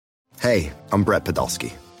Hey, I'm Brett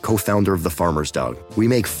Podolsky, co-founder of The Farmer's Dog. We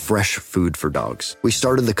make fresh food for dogs. We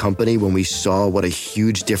started the company when we saw what a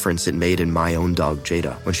huge difference it made in my own dog,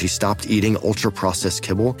 Jada, when she stopped eating ultra-processed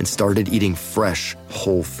kibble and started eating fresh,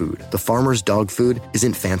 whole food. The Farmer's Dog food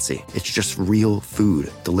isn't fancy. It's just real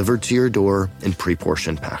food delivered to your door in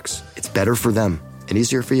pre-portioned packs. It's better for them and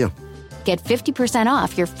easier for you. Get 50%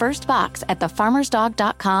 off your first box at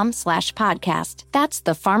thefarmersdog.com/podcast. That's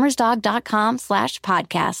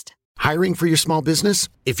thefarmersdog.com/podcast. Hiring for your small business?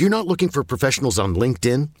 If you're not looking for professionals on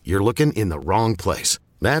LinkedIn, you're looking in the wrong place.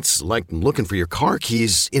 That's like looking for your car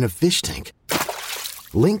keys in a fish tank.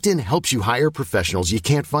 LinkedIn helps you hire professionals you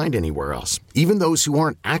can't find anywhere else, even those who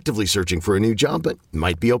aren't actively searching for a new job but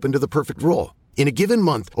might be open to the perfect role. In a given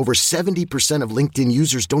month, over 70% of LinkedIn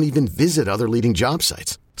users don't even visit other leading job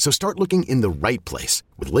sites. So start looking in the right place.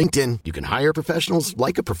 With LinkedIn, you can hire professionals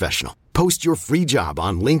like a professional. Post your free job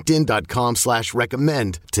on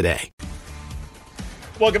linkedin.com/recommend today.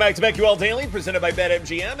 Welcome back to BetQL Daily, presented by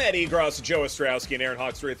BetMGM. Eddie Gross, Joe Ostrowski, and Aaron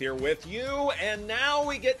Hawksworth here with you. And now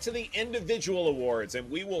we get to the individual awards, and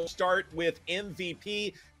we will start with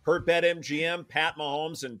MVP. Per BetMGM, Pat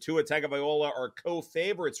Mahomes and Tua Tagovailoa are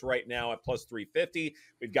co-favorites right now at plus 350.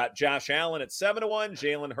 We've got Josh Allen at 7-1,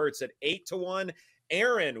 Jalen Hurts at 8-1.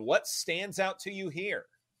 Aaron, what stands out to you here?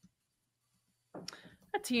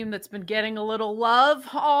 A team that's been getting a little love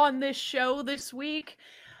on this show this week.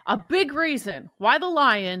 A big reason why the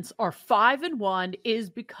Lions are 5-1 is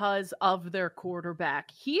because of their quarterback.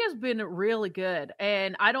 He has been really good,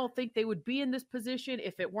 and I don't think they would be in this position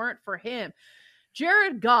if it weren't for him.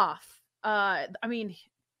 Jared Goff,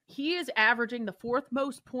 he is averaging the fourth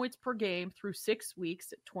most points per game through 6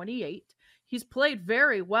 weeks at 28. He's played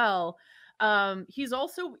very well. He's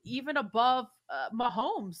also even above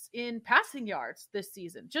Mahomes in passing yards this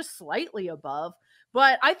season, just slightly above.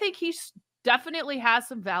 But I think he definitely has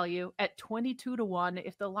some value at 22-1.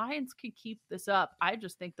 If the Lions can keep this up, I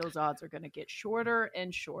just think those odds are going to get shorter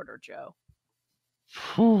and shorter, Joe.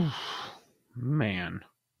 Man,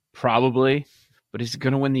 probably. But is it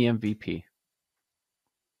going to win the MVP?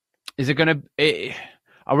 Is it going to?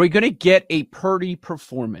 Are we going to get a Purdy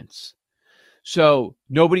performance? So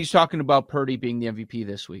nobody's talking about Purdy being the MVP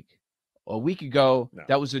this week. A week ago,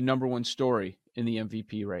 That was the number one story in the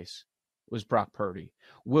MVP race, was Brock Purdy.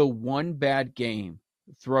 Will one bad game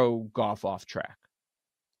throw Goff off track?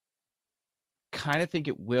 Kind of think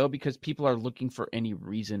it will, because people are looking for any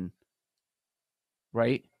reason,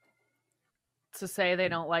 right? To say they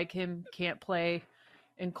don't like him, can't play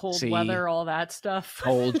in cold weather, all that stuff.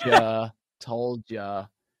 Told ya.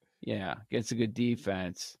 Yeah, gets a good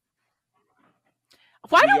defense.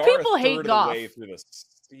 Why do people hate Goff? Way through the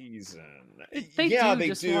season. They do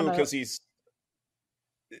because he's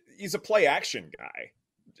a play action guy.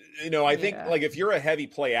 I think like if you're a heavy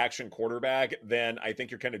play action quarterback, then I think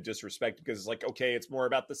you're kind of disrespected, because it's like, okay, it's more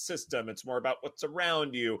about the system. It's more about what's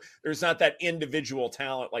around you. There's not that individual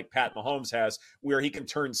talent like Pat Mahomes has, where he can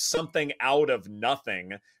turn something out of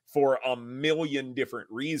nothing for a million different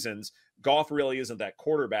reasons. Goff really isn't that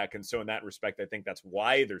quarterback. And so in that respect, I think that's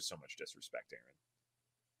why there's so much disrespect, Aaron.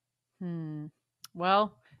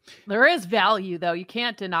 Well, there is value, though. You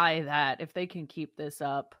can't deny that. If they can keep this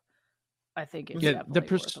up, I think it's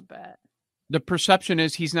definitely worth a bet. The perception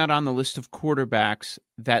is he's not on the list of quarterbacks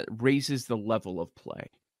that raises the level of play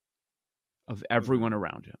of everyone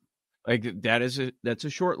around him. Like that's a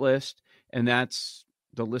short list, and that's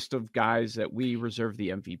the list of guys that we reserve the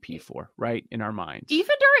MVP for, right, in our minds.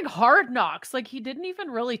 Even during Hard Knocks, like he didn't even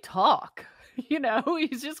really talk.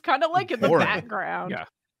 He's just kind of like in the background.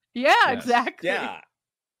 Yeah, exactly. Yeah.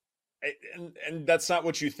 And that's not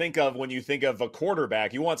what you think of when you think of a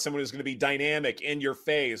quarterback. You want someone who's going to be dynamic, in your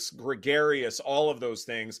face, gregarious, all of those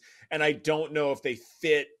things. And I don't know if they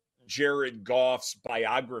fit Jared Goff's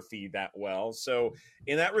biography that well. So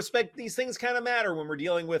in that respect, these things kind of matter when we're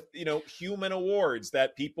dealing with, human awards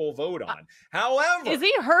that people vote on. However, is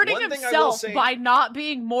he hurting himself by not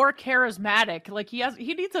being more charismatic? Like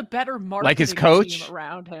he needs a better marketing like his coach team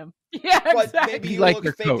around him. Yeah, exactly. But maybe you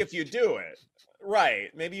look fake if you do it. Right.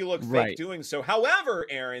 Maybe you look fake doing so. However,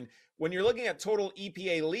 Aaron, when you're looking at total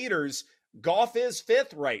EPA leaders, Goff is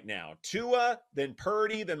fifth right now. Tua, then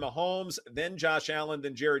Purdy, then Mahomes, then Josh Allen,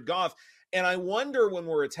 then Jared Goff. And I wonder, when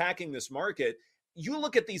we're attacking this market, you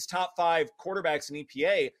look at these top 5 quarterbacks in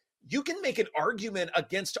EPA, you can make an argument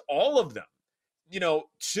against all of them.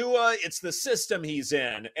 Tua, it's the system he's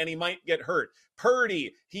in, and he might get hurt.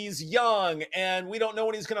 Purdy, he's young, and we don't know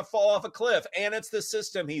when he's going to fall off a cliff, and it's the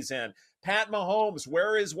system he's in. Pat Mahomes,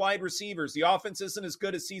 where are his wide receivers? The offense isn't as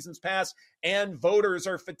good as seasons past, and voters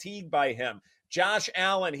are fatigued by him. Josh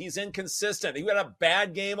Allen, he's inconsistent. He had a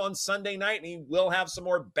bad game on Sunday night, and he will have some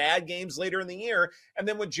more bad games later in the year. And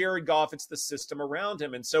then with Jared Goff, it's the system around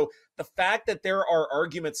him. And so the fact that there are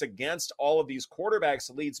arguments against all of these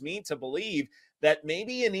quarterbacks leads me to believe that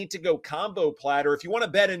maybe you need to go combo platter. If you want to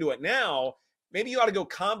bet into it now, maybe you ought to go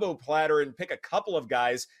combo platter and pick a couple of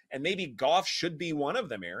guys, and maybe Goff should be one of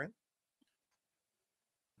them, Aaron.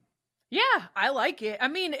 Yeah, I like it. I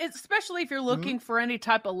mean, especially if you're looking for any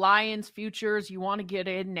type of Lions futures, you want to get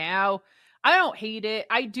in now. I don't hate it.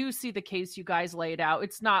 I do see the case you guys laid out.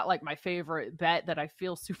 It's not like my favorite bet that I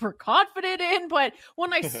feel super confident in, but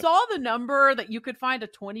when I saw the number that you could find a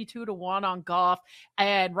 22-1 on Goff,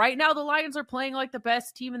 and right now the Lions are playing like the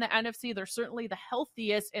best team in the NFC. They're certainly the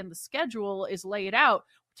healthiest, and the schedule is laid out.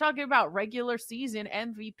 We're talking about regular season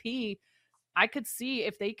MVP. I could see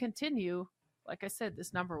if they continue, like I said,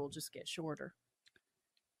 this number will just get shorter.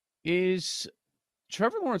 Is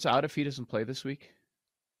Trevor Lawrence out if he doesn't play this week?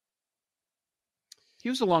 He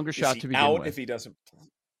was a longer shot to begin with. If he doesn't.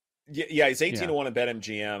 Yeah, he's 18-1 at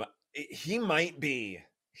BetMGM. He might be.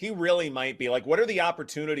 He really might be. Like, what are the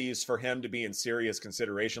opportunities for him to be in serious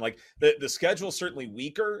consideration? Like, the schedule's certainly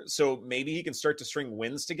weaker, so maybe he can start to string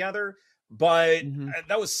wins together. But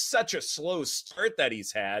that was such a slow start that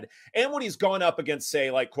he's had. And when he's gone up against, say,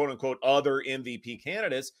 like, quote unquote, other MVP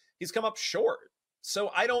candidates, he's come up short. So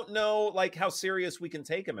I don't know, like, how serious we can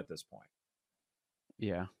take him at this point.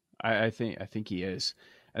 Yeah, I think he is.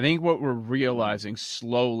 I think what we're realizing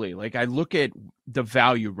slowly, like, I look at the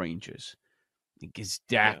value ranges. Is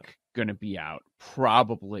Dak going to be out?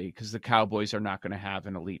 Probably, because the Cowboys are not going to have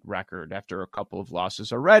an elite record after a couple of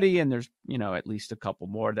losses already, and there's, at least a couple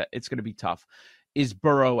more that it's going to be tough. Is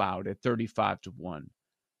Burrow out at 35-1?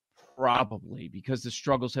 Probably, because the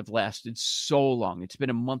struggles have lasted so long. It's been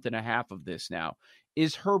a month and a half of this now.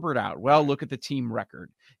 Is Herbert out? Well, look at the team record.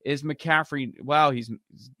 Is McCaffrey? Well, he's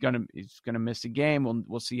gonna miss a game.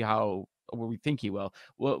 We'll see how. Well, we think he will.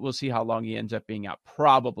 We'll see how long he ends up being out.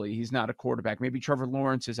 Probably he's not a quarterback. Maybe Trevor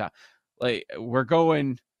Lawrence is out. Like, we're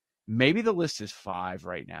going. Maybe the list is 5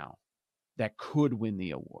 right now that could win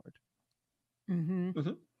the award.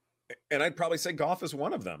 And I'd probably say Goff is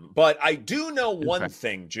one of them. But I do know one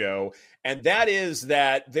thing, Joe, and that is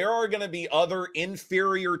that there are going to be other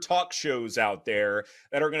inferior talk shows out there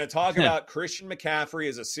that are going to talk about Christian McCaffrey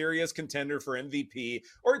as a serious contender for MVP,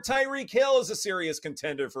 or Tyreek Hill as a serious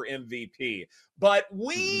contender for MVP. But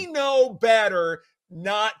we know better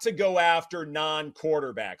not to go after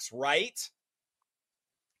non-quarterbacks, right?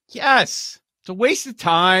 Yes. It's a waste of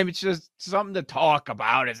time. It's just something to talk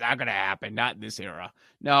about. It's not going to happen. Not in this era.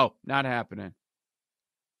 No, not happening.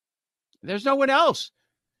 There's no one else.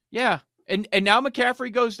 Yeah. And now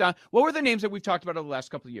McCaffrey goes down. What were the names that we've talked about over the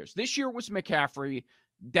last couple of years? This year was McCaffrey.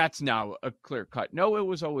 That's now a clear cut. No, it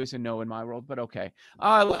was always a no in my world, but okay.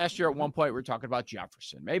 Last year at one point we were talking about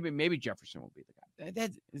Jefferson. Maybe Jefferson will be the guy.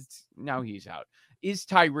 Now he's out. Is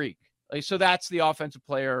Tyreek? So that's the offensive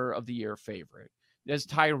player of the year favorite. Does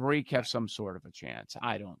Tyreek have some sort of a chance?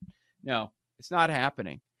 I don't know. It's not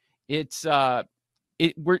happening. It's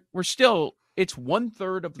we're still, it's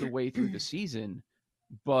 1/3 of the way through the season,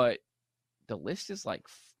 but the list is like,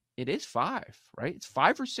 it is 5, right? It's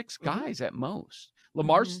 5 or 6 guys at most.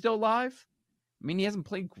 Lamar's still live. I mean, he hasn't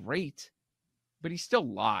played great, but he's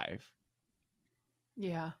still live.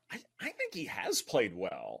 Yeah. I think he has played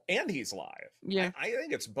well, and he's live. Yeah. I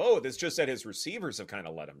think it's both. It's just that his receivers have kind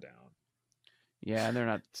of let him down. Yeah, they're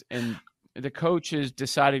not. And the coach is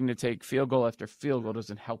deciding to take field goal after field goal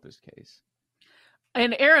doesn't help his case.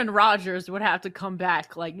 And Aaron Rodgers would have to come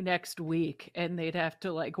back like next week, and they'd have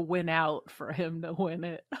to like win out for him to win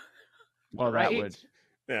it. Well, right?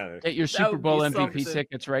 That would get your Super Bowl MVP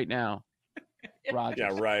tickets right now. Rodgers.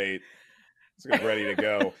 Yeah, right. It's ready to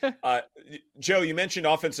go. Joe, you mentioned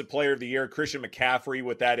Offensive Player of the Year, Christian McCaffrey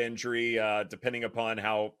with that injury, depending upon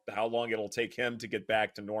how long it'll take him to get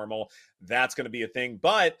back to normal. That's going to be a thing.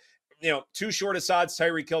 But, too short of odds.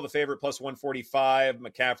 Tyreek Hill, the favorite, plus 145.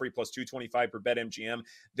 McCaffrey, plus 225 per BetMGM.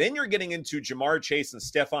 Then you're getting into Jamar Chase and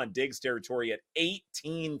Stephon Diggs territory at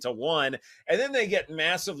 18-1. And then they get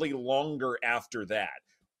massively longer after that.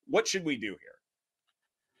 What should we do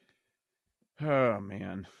here? Oh,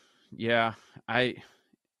 man. Yeah,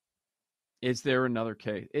 is there another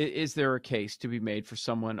case? Is there a case to be made for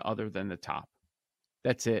someone other than the top?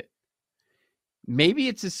 That's it. Maybe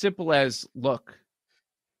it's as simple as, look,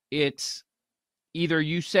 it's either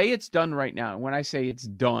you say it's done right now. When I say it's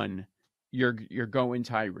done, you're going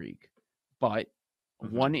Tyreek, but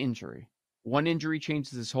one injury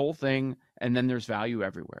changes this whole thing, and then there's value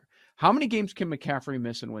everywhere. How many games can McCaffrey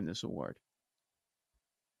miss and win this award?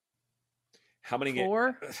 How many?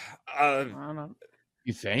 4? I don't know.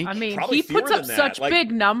 You think? I mean, Probably he puts fewer up than such that. Like-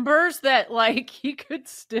 big numbers that like he could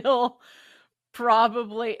still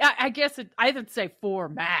probably. I guess I would say 4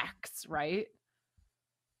 max, right?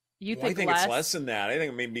 You Well, I think less? it's less than that. I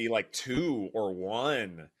think maybe like 2 or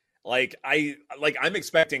 1. I'm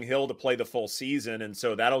expecting Hill to play the full season, and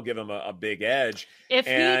so that'll give him a big edge. If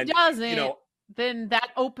And, he doesn't, you know, then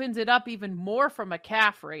that opens it up even more for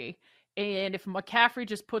McCaffrey. And if McCaffrey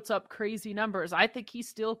just puts up crazy numbers, I think he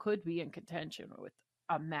still could be in contention with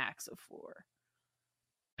a max of 4.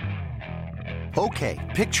 Okay,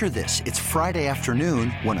 picture this. It's Friday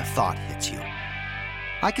afternoon when a thought hits you.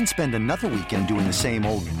 I can spend another weekend doing the same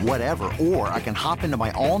old whatever, or I can hop into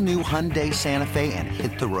my all-new Hyundai Santa Fe and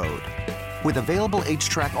hit the road. With available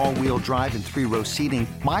H-Track all-wheel drive and 3-row seating,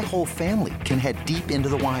 my whole family can head deep into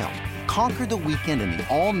the wild. Conquer the weekend in the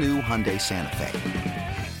all-new Hyundai Santa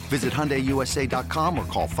Fe. Visit HyundaiUSA.com or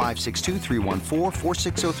call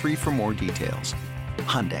 562-314-4603 for more details.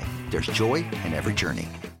 Hyundai, there's joy in every journey.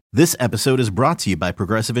 This episode is brought to you by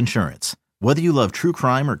Progressive Insurance. Whether you love true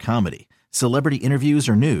crime or comedy, celebrity interviews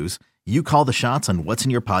or news, you call the shots on what's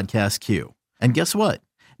in your podcast queue. And guess what?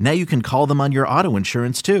 Now you can call them on your auto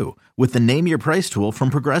insurance too with the Name Your Price tool from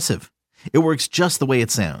Progressive. It works just the way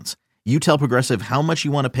it sounds. You tell Progressive how much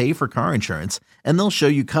you want to pay for car insurance, and they'll show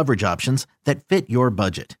you coverage options that fit your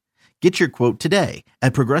budget. Get your quote today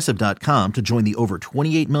at Progressive.com to join the over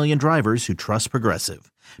 28 million drivers who trust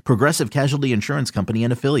Progressive. Progressive Casualty Insurance Company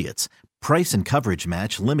and Affiliates. Price and coverage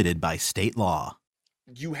match limited by state law.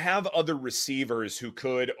 you have other receivers who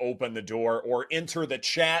could open the door or enter the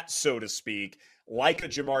chat, so to speak, like a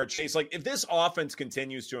Ja'Marr Chase. Like, if this offense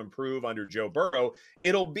continues to improve under Joe Burrow,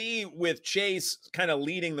 it'll be with Chase kind of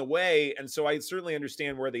leading the way. And so I certainly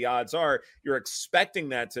understand where the odds are. You're expecting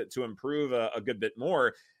that to improve a good bit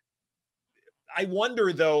more. I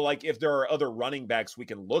wonder, though, like, if there are other running backs we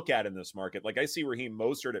can look at in this market. Like, I see Raheem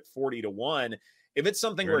Mostert at 40-1. If it's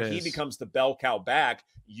something where he becomes the bell cow back,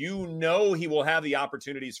 you know he will have the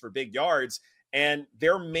opportunities for big yards. And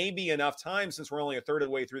there may be enough time, since we're only a third of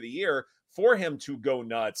the way through the year, for him to go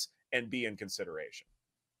nuts and be in consideration.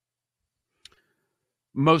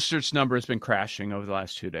 Mostert's number has been crashing over the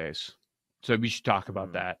last 2 days. So we should talk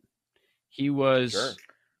about that. He was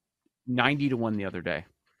 90-1 the other day.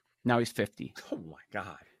 Now he's 50. Oh my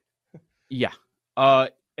God. Yeah.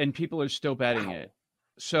 And people are still betting it.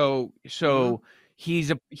 So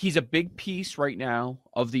he's a big piece right now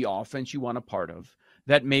of the offense you want a part of.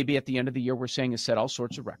 That maybe at the end of the year we're saying has set all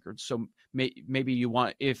sorts of records. So maybe you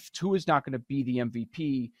want, if Tua is not going to be the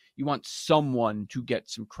MVP, you want someone to get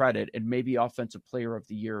some credit, and maybe Offensive Player of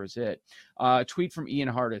the Year is it. Tweet from Ian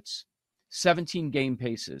Hartitz, 17 game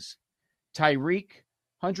paces. Tyreek,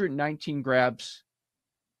 119 grabs,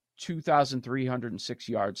 2,306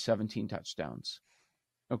 yards, 17 touchdowns.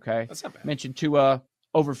 Okay. That's not bad. Mentioned Tua,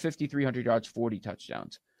 over 5,300 yards, 40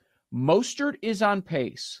 touchdowns. Mostert is on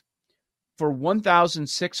pace for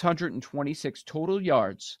 1,626 total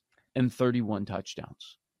yards and 31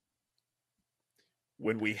 touchdowns.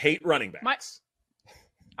 When we hate running backs.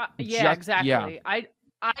 Yeah, exactly. Yeah. I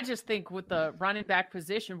just think with the running back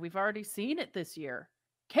position, we've already seen it this year.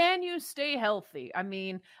 Can you stay healthy? I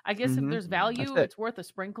mean, I guess if there's value, it's worth a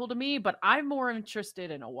sprinkle to me, but I'm more interested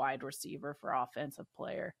in a wide receiver for Offensive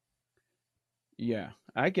Player. Yeah,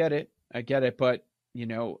 I get it. But,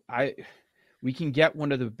 we can get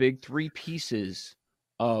one of the big three pieces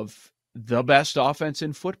of the best offense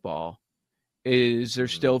in football. Is there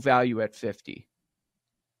still value at 50?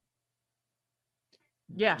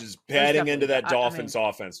 Yeah. Just betting into that Dolphins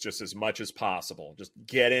offense just as much as possible. Just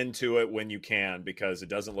get into it when you can, because it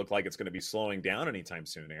doesn't look like it's going to be slowing down anytime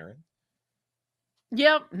soon, Aaron.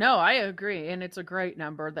 Yep. No, I agree. And it's a great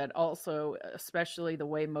number that also, especially the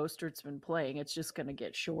way Mostert's been playing, it's just going to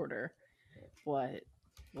get shorter. But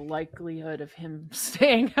the likelihood of him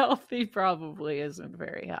staying healthy probably isn't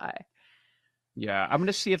very high. Yeah, I'm going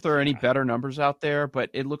to see if there are any better numbers out there, but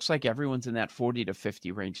it looks like everyone's in that 40 to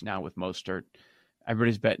 50 range now with Mostert.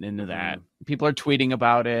 Everybody's betting into that. People are tweeting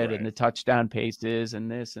about it and the touchdown paces and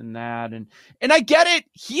this and that. And I get it.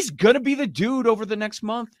 He's going to be the dude over the next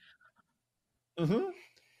month. Mm-hmm.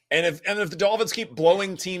 And if the Dolphins keep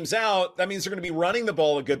blowing teams out, that means they're going to be running the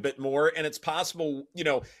ball a good bit more. And it's possible,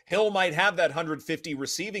 Hill might have that 150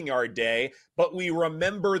 receiving yard day, but we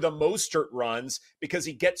remember the Mostert runs because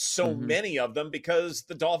he gets so many of them, because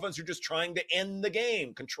the Dolphins are just trying to end the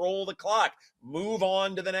game, control the clock, move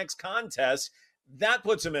on to the next contest. that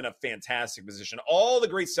puts him in a fantastic position. All the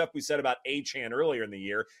great stuff we said about Achane earlier in the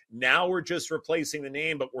year, now we're just replacing the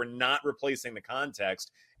name, but we're not replacing the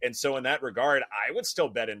context. And so in that regard, I would still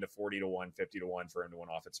bet into 40-1, 50-1 for him to win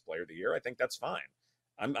Offensive Player of the Year. I think that's fine.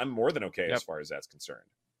 I'm more than okay as far as that's concerned.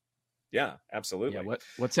 Yeah, absolutely. Yeah,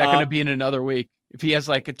 what's that going to be in another week? If he has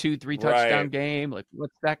like a 2-3 touchdown game, like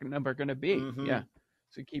what's that number going to be? Mm-hmm. Yeah.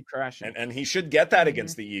 So keep trashing. And he should get that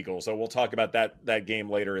against the Eagles. So we'll talk about that game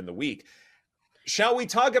later in the week. Shall we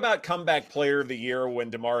talk about comeback player of the year when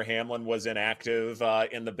Damar Hamlin was inactive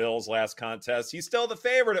in the Bills' last contest? He's still the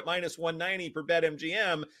favorite at -190 per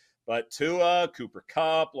BetMGM, but Tua, Cooper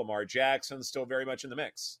Kupp, Lamar Jackson still very much in the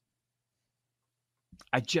mix.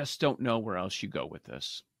 I just don't know where else you go with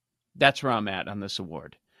this. That's where I'm at on this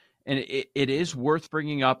award. And it is worth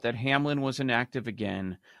bringing up that Hamlin was inactive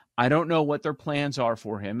again. I don't know what their plans are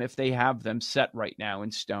for him, if they have them set right now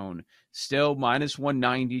in stone. Still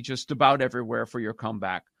 -190 just about everywhere for your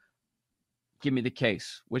comeback. Give me the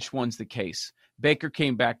case. Which one's the case? Baker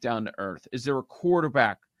came back down to earth. Is there a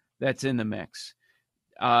quarterback that's in the mix?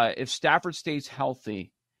 If Stafford stays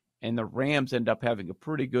healthy and the Rams end up having a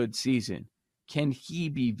pretty good season, can he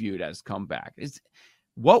be viewed as comeback?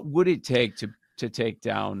 What would it take to take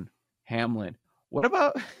down Hamlin? What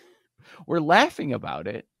about, we're laughing about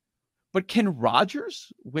it, but can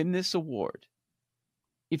Rodgers win this award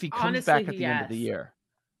if he comes back at the end of the year?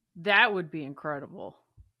 That would be incredible.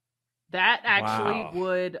 That actually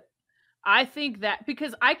would. I think that,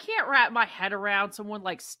 because I can't wrap my head around someone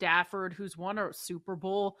like Stafford, who's won a Super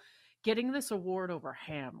Bowl, getting this award over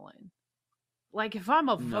Hamlin. Like, if I'm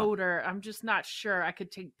a voter, I'm just not sure I could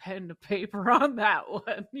take pen to paper on that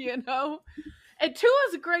one, you know? And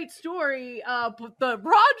Tua's a great story, but the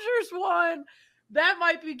Rodgers one, that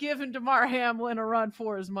might be giving Damar Hamlin a run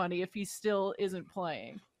for his money if he still isn't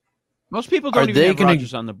playing. Most people don't even have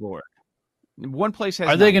Rodgers on the board. One place has.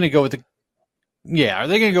 Are they going to go with the? Yeah, are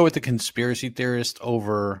they going to go with the conspiracy theorist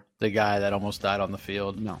over the guy that almost died on the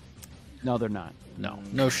field? No, they're not.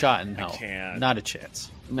 No shot in hell. Not a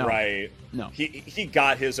chance. No. Right. No. He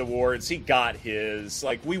got his awards. He got his,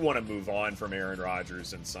 like, we want to move on from Aaron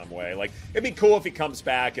Rodgers in some way. Like, it'd be cool if he comes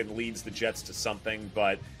back and leads the Jets to something,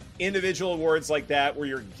 but individual awards like that where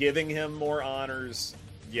you're giving him more honors,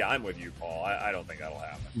 yeah, I'm with you, Paul. I don't think that'll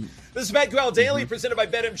happen. This is BetQL Daily presented by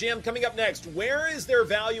BetMGM. Coming up next, where is their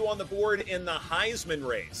value on the board in the Heisman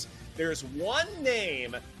race? There's one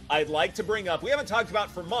name I'd like to bring up. We haven't talked about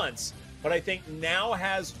for months, but I think now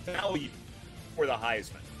has value for the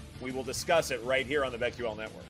Heisman. We will discuss it right here on the BetQL Network.